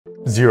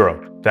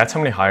Zero. That's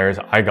how many hires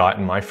I got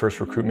in my first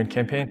recruitment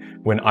campaign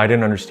when I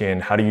didn't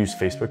understand how to use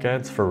Facebook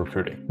ads for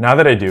recruiting. Now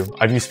that I do,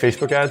 I've used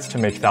Facebook ads to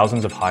make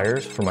thousands of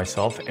hires for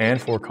myself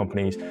and for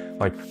companies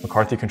like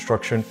McCarthy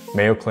Construction,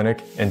 Mayo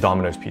Clinic, and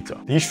Domino's Pizza.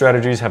 These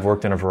strategies have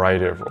worked in a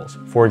variety of roles.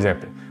 For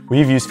example,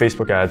 we've used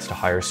Facebook ads to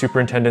hire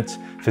superintendents,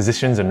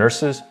 physicians and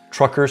nurses,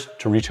 truckers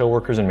to retail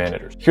workers and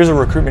managers. Here's a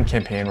recruitment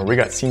campaign where we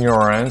got senior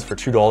RNs for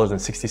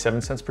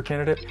 $2.67 per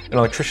candidate, an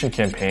electrician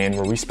campaign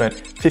where we spent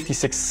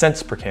 56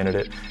 cents per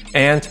candidate,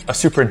 and a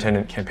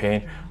superintendent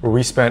campaign where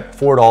we spent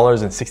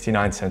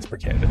 $4.69 per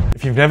candidate.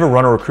 If you've never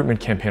run a recruitment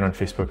campaign on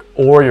Facebook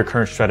or your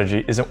current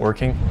strategy isn't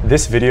working,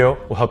 this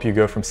video will help you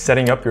go from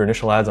setting up your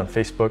initial ads on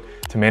Facebook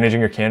to managing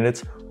your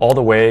candidates all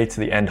the way to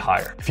the end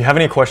hire. If you have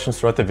any questions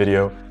throughout the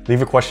video,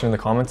 leave a question in the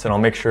comments and I'll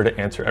make sure to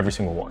answer every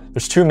single one.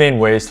 There's two main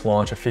ways to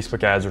launch a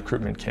Facebook ads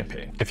recruitment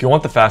campaign. If you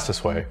want the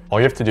fastest way, all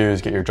you have to do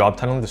is get your job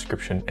title and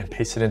description and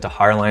paste it into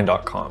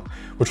hireline.com,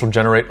 which will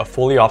generate a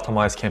fully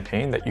optimized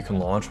campaign that you can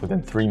launch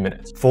within 3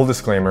 minutes. Full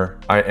disclaimer,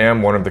 I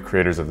am one of the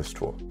creators of this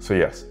tool. So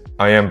yes,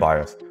 I am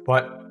biased,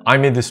 but I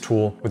made this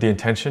tool with the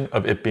intention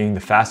of it being the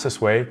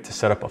fastest way to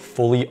set up a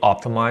fully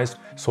optimized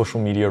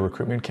social media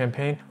recruitment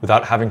campaign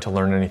without having to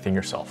learn anything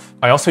yourself.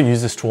 I also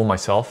use this tool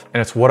myself, and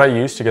it's what I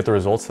use to get the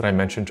results that I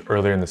mentioned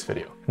earlier in this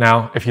video.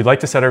 Now, if you'd like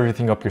to set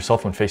everything up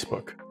yourself on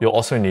Facebook, you'll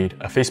also need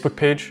a Facebook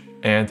page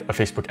and a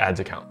Facebook ads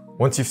account.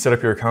 Once you've set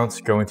up your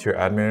accounts, go into your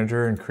ad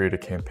manager and create a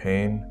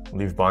campaign,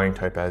 leave buying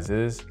type as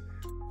is,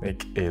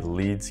 make a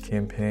leads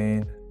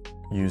campaign,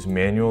 use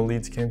manual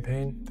leads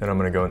campaign. Then I'm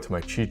gonna go into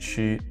my cheat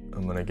sheet.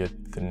 I'm gonna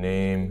get the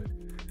name.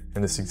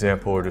 In this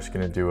example, we're just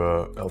gonna do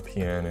a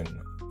LPN and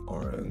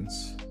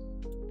RNs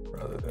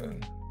rather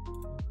than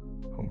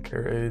home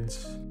care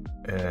aides.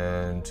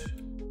 And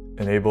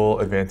enable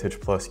Advantage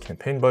Plus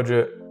campaign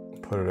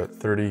budget, put it at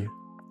 30.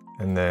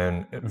 And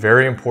then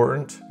very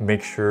important,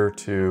 make sure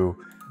to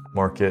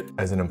mark it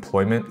as an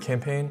employment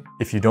campaign.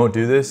 If you don't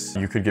do this,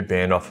 you could get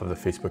banned off of the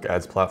Facebook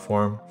ads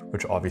platform,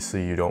 which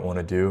obviously you don't want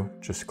to do.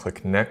 Just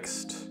click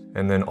next.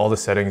 And then all the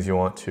settings you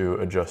want to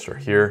adjust are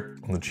here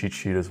on the cheat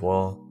sheet as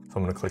well. So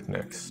I'm gonna click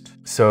next.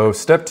 So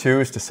step 2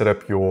 is to set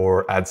up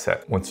your ad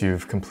set once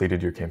you've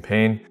completed your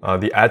campaign.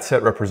 The ad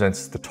set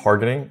represents the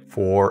targeting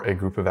for a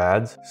group of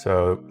ads.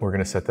 So we're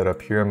gonna set that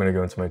up here. I'm gonna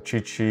go into my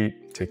cheat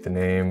sheet, take the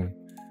name,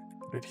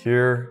 put it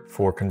here.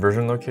 For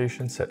conversion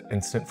location, set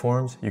instant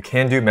forms. You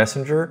can do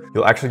Messenger.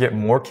 You'll actually get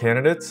more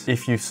candidates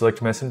if you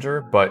select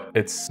Messenger, but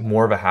it's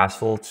more of a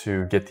hassle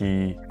to get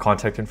the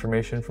contact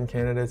information from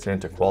candidates and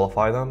to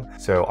qualify them.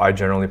 So I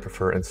generally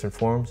prefer instant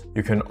forms.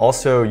 You can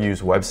also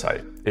use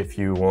website if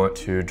you want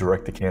to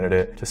direct the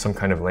candidate to some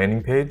kind of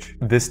landing page.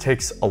 This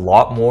takes a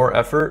lot more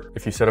effort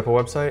if you set up a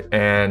website,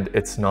 and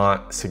it's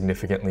not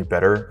significantly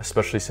better,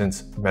 especially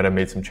since Meta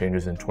made some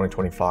changes in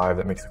 2025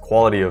 that makes the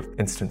quality of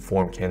instant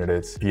form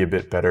candidates be a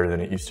bit better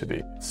than it used to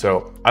be.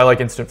 So I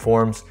like instant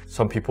forms.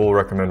 Some people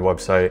recommend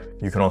website.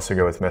 You can also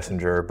go with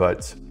Messenger,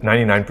 but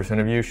 99%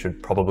 of you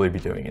should probably be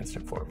doing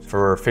instant forms.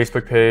 For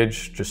Facebook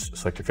page, just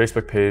select your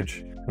Facebook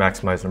page,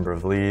 maximize number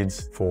of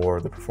leads for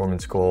the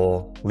performance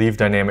goal, leave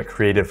dynamic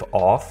creative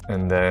off,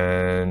 and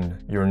then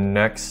your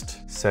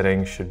next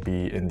setting should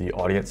be in the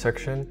audience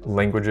section.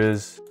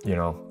 Languages,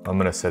 I'm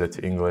gonna set it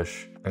to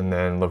English, and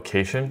then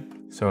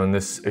location. So in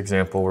this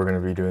example, we're gonna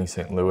be doing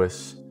St.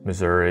 Louis,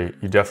 Missouri.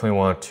 You definitely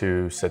want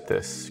to set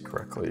this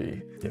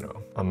correctly.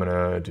 I'm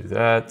gonna do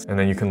that. And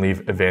then you can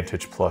leave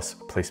Advantage Plus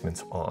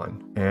placements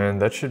on.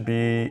 And that should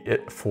be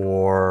it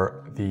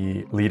for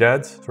the lead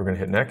ads. So we're gonna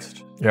hit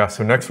next. Yeah,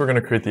 so next we're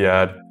gonna create the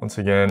ad. Once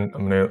again,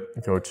 I'm gonna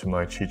go to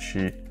my cheat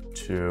sheet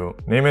to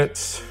name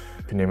it.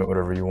 You can name it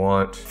whatever you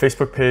want.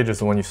 Facebook page is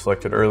the one you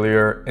selected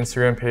earlier.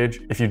 Instagram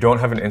page. If you don't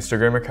have an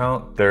Instagram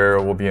account,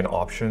 there will be an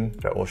option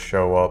that will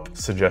show up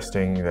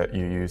suggesting that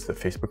you use the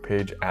Facebook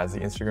page as the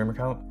Instagram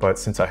account. But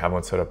since I have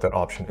one set up, that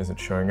option isn't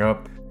showing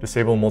up.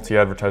 Disable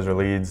multi-advertiser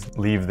leads.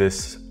 Leave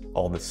this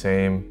all the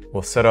same.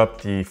 We'll set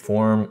up the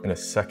form in a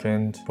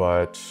second,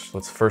 but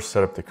let's first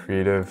set up the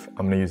creative.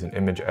 I'm gonna use an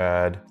image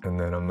ad, and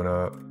then I'm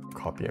gonna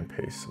copy and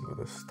paste some of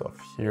this stuff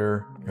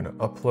here. I'm gonna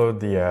upload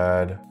the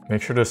ad.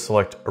 Make sure to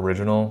select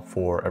original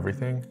for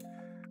everything.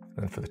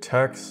 And for the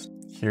text,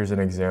 here's an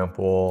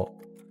example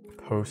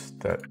post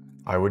that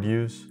I would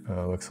use.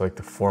 Looks like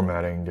the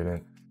formatting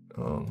didn't.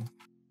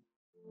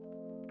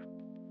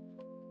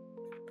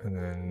 And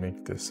then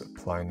make this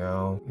apply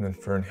now. And then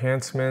for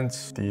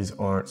enhancements, these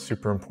aren't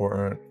super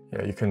important.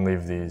 Yeah, you can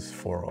leave these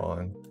 4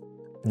 on.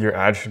 Your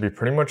ad should be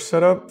pretty much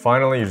set up.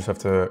 Finally, you just have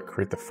to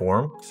create the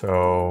form.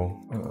 So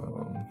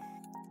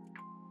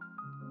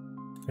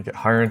make it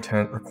higher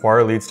intent,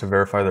 require leads to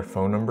verify their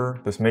phone number.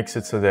 This makes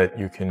it so that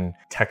you can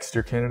text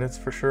your candidates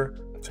for sure.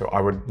 So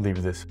I would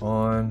leave this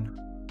on.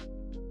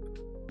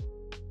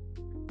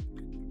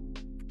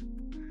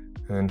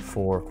 And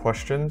for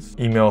questions,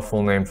 email,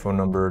 full name, phone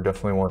number,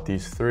 definitely want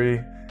these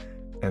 3.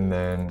 And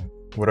then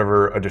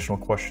whatever additional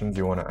questions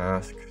you want to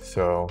ask.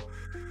 So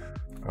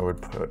I would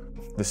put,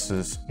 this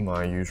is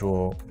my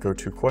usual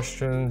go-to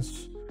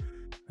questions.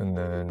 And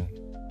then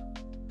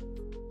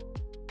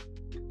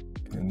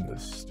in the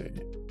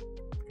state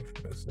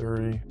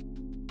necessary,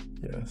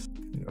 yes,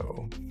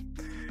 no.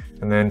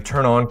 And then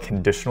turn on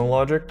conditional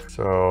logic.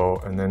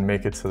 And then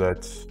make it so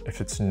that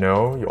if it's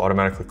no, you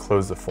automatically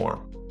close the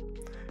form.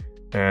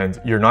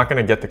 And you're not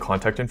gonna get the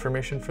contact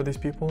information for these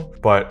people,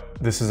 but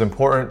this is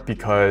important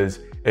because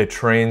it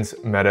trains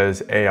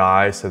Meta's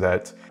AI so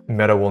that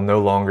Meta will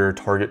no longer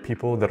target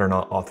people that are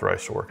not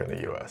authorized to work in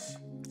the US.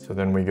 So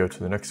then we go to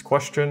the next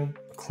question,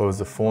 close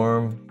the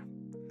form.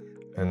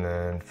 And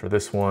then for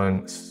this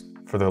one,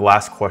 for the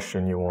last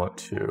question, you want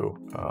to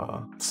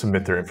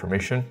submit their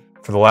information.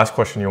 For the last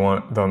question, you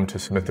want them to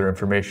submit their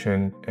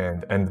information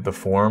and end the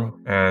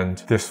form. And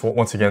this will,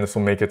 once again, this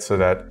will make it so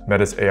that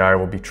Meta's AI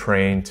will be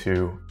trained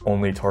to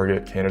only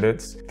target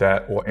candidates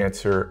that will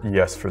answer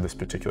yes for this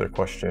particular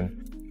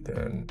question.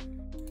 Then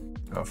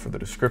for the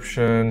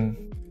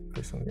description,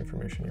 based on the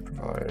information you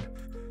provide.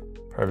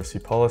 Privacy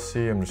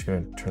policy, I'm just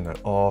going to turn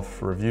that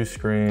off. Review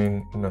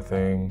screen,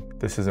 nothing.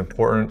 This is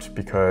important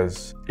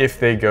because if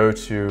they go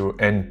to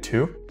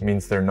N2, it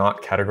means they're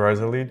not categorized as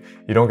a lead.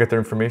 You don't get their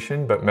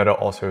information, but Meta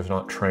also is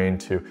not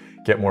trained to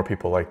get more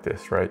people like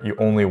this, right? You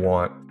only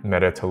want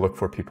Meta to look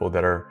for people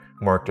that are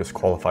marked as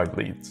qualified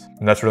leads.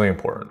 And that's really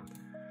important.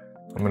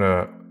 I'm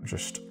gonna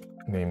just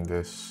name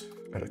this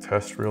edit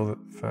test real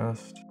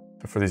fast.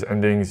 But for these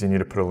endings, you need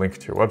to put a link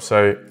to your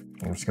website.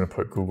 I'm just gonna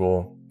put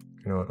Google,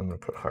 you know what, I'm gonna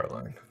put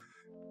Hireline.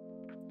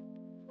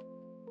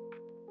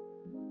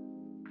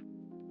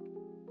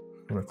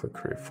 I'm gonna click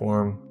create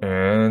form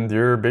and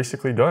you're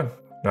basically done.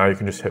 Now you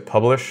can just hit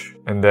publish.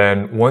 And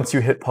then once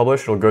you hit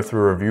publish, it'll go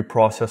through a review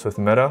process with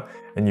Meta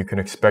and you can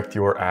expect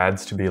your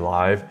ads to be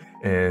live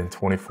in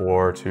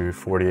 24 to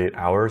 48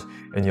 hours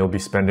and you'll be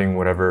spending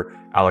whatever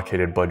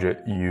allocated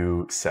budget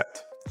you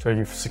set. So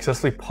you've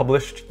successfully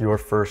published your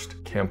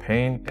first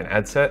campaign and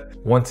ad set.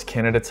 Once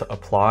candidates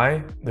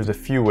apply, there's a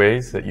few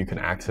ways that you can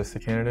access the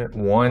candidate.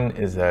 One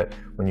is that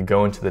when you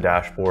go into the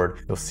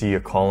dashboard, you'll see a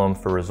column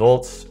for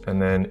results.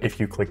 And then if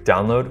you click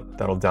download,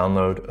 that'll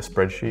download a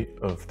spreadsheet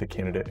of the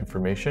candidate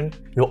information.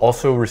 You'll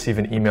also receive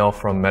an email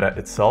from Meta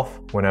itself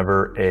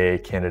whenever a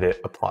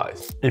candidate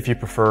applies. If you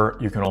prefer,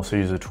 you can also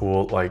use a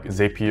tool like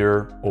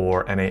Zapier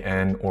or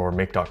NAN or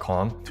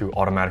Make.com to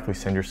automatically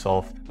send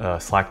yourself a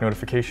Slack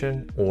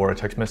notification or a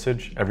text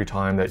message every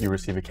time that you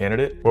receive a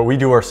candidate. What we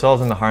do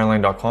ourselves in the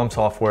Hireline.com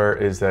software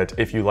is that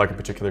if you like a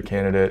particular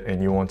candidate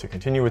and you want to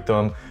continue with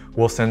them,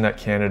 we'll send that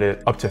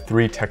candidate up to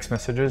 3 text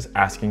messages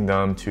asking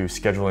them to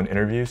schedule an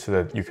interview so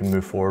that you can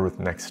move forward with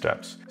next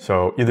steps.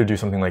 So either do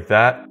something like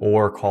that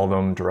or call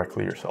them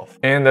directly yourself.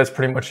 And that's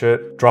pretty much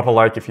it. Drop a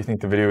like if you think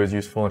the video is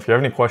useful. If you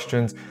have any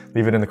questions,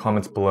 leave it in the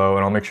comments below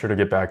and I'll make sure to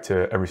get back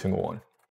to every single one.